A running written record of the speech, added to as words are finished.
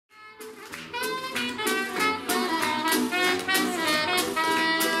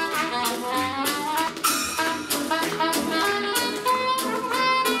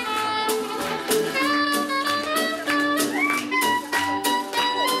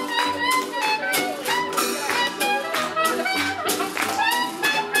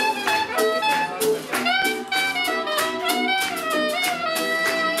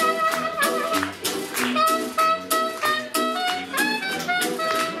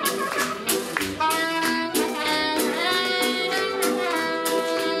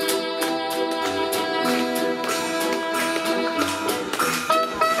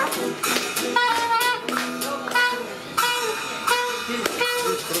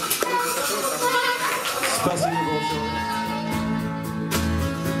Спасибо большое.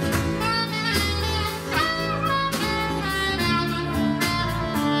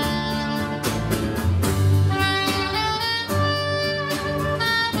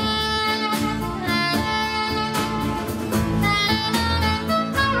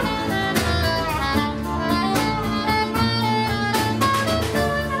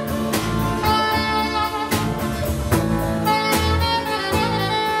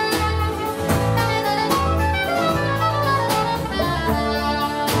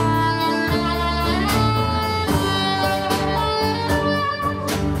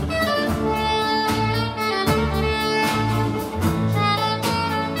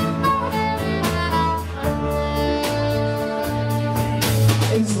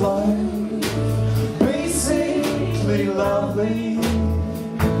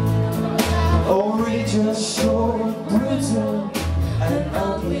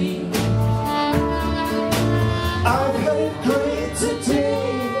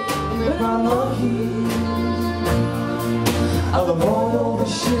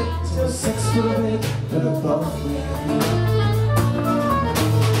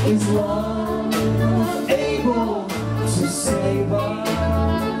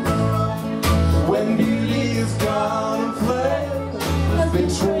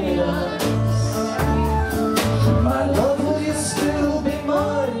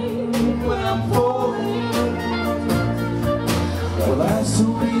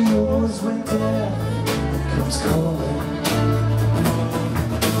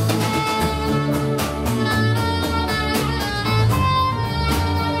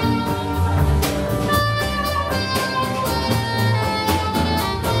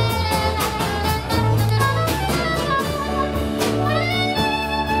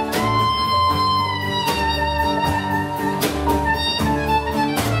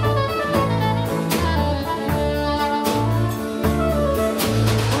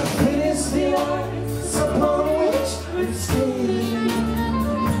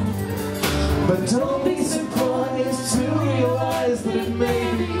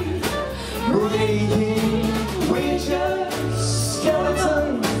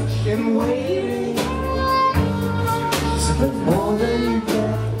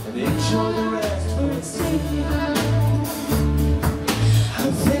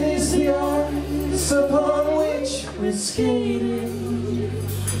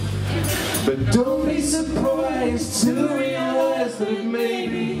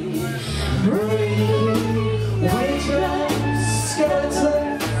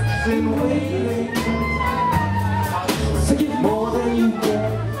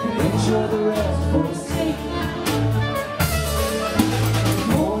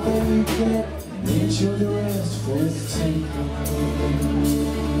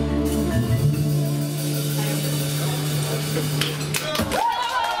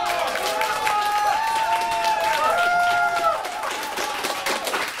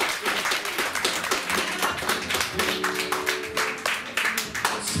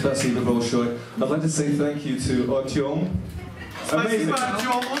 Спасибо большое. I'd like to say thank you to Артем. Спасибо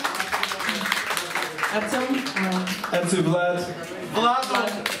Артему. And to Vlad. Владу.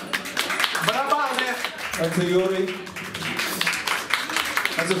 Барабаны. And to Yuri.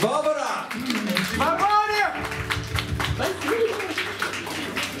 And to Barbara. Барабаны.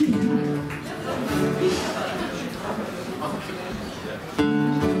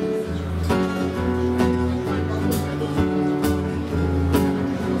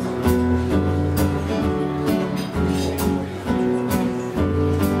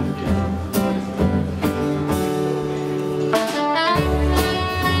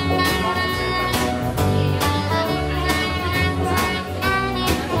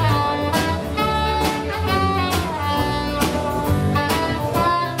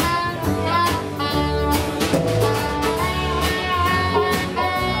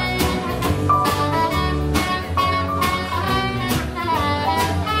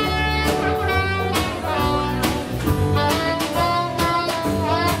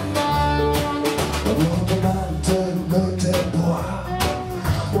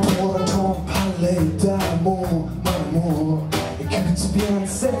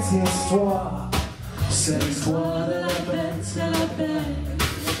 Cette histoire de la bête, c'est la bête.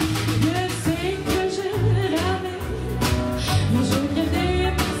 Le signe que j'ai jamais. Mais je viens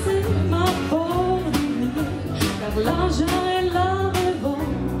dépasser ma pauvre limite. Car l'argent est la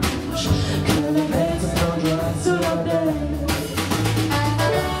revanche que la bête prendra sur la bête.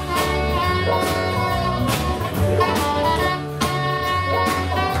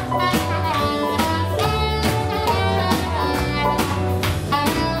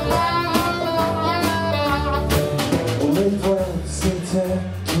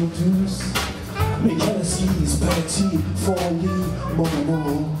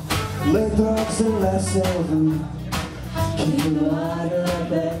 myself qui doit de la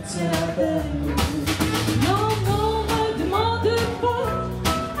bête à la bête. Non, non, me demande pas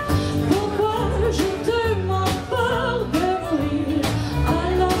pourquoi je te mens peur de mourir.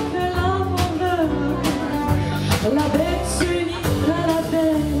 Alors que l'amour meurt, la bête s'unit à la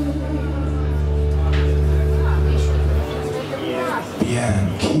bête. Bien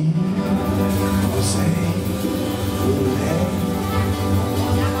qui vous est.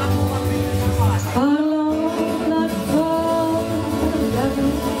 Parlons la forme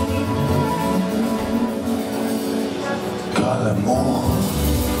Quand l'amour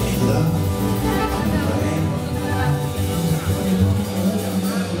est là,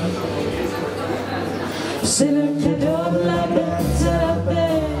 c'est le cadeau de la bête à la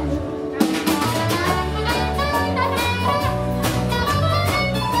bête.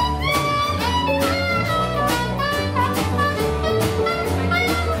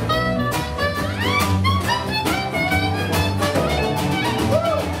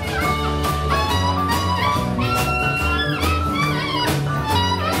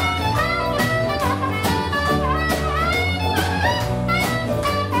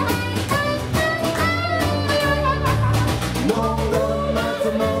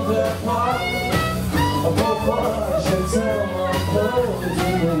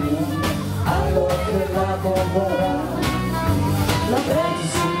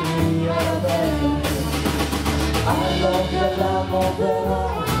 alors que l'amour